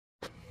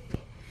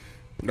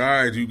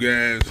Alright, you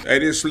guys. Hey,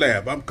 this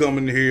Slap. I'm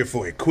coming here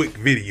for a quick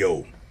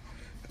video.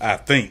 I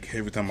think.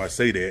 Every time I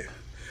say that, it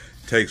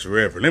takes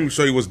forever. Let me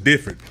show you what's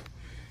different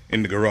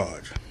in the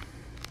garage.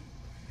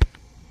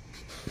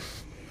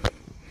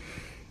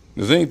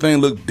 Does anything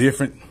look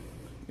different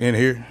in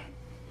here?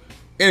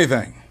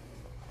 Anything?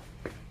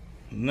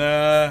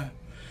 Nah.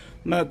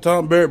 Not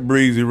talking about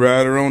Breezy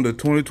Rider on the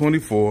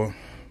 2024.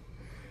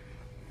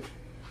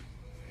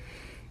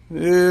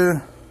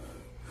 Yeah.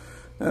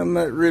 I'm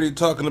not really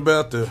talking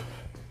about the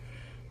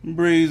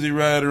Breezy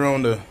Rider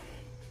on the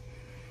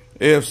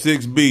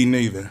F6B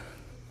neither.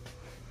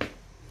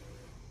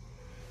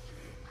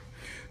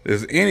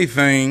 Does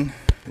anything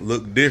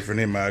look different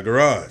in my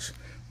garage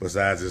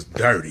besides it's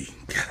dirty?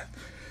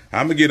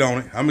 I'm gonna get on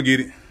it. I'm gonna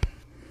get it.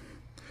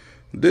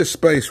 This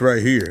space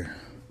right here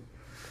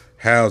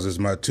houses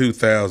my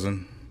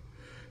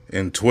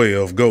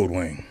 2012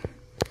 Goldwing.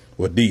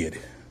 Well, did.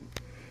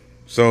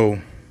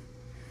 So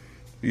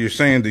you're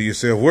saying to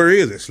yourself, where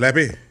is it,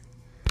 Slappy?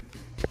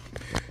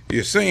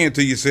 You're saying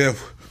to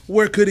yourself,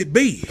 where could it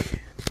be?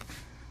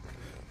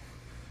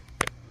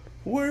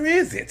 Where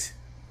is it?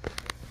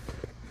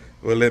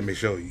 Well, let me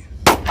show you.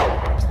 All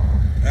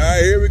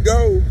right, here we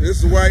go.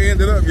 This is where I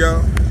ended up,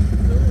 y'all.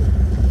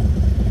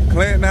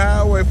 Clanton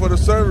Highway for the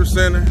service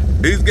center.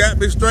 He's got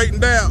me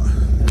straightened out.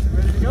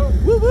 Ready to go.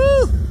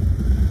 Woo-woo!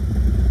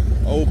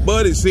 Old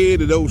buddy said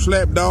that old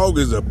Slap Dog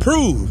is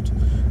approved.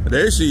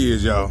 There she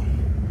is, y'all.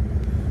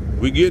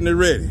 We getting it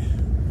ready.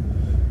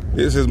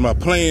 This is my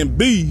plan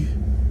B.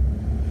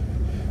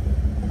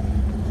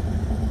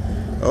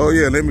 Oh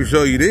yeah, let me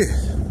show you this.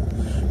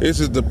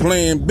 This is the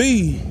plan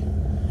B.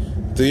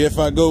 See if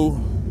I go.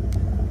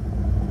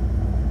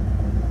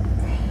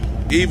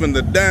 Even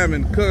the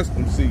Diamond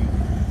Custom seat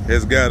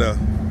has got a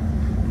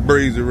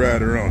Breezy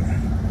Rider on it.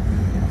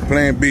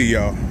 Plan B,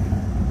 y'all.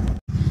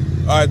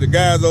 All right, the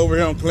guys over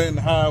here on Clinton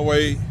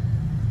Highway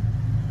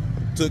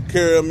took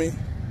care of me.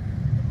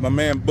 My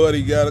man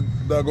Buddy got a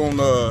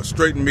doggone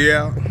straighten me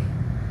out.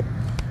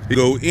 He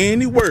go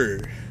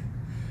anywhere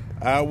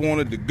I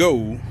wanted to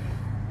go.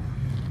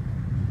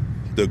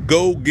 The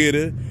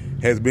go-getter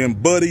has been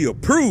Buddy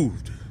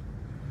approved.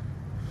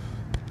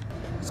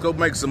 Let's go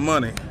make some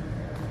money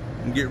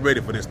and get ready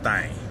for this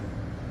thing.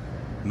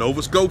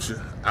 Nova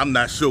Scotia. I'm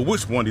not sure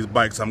which one of these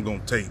bikes I'm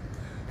gonna take.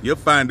 You'll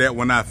find out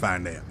when I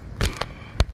find out.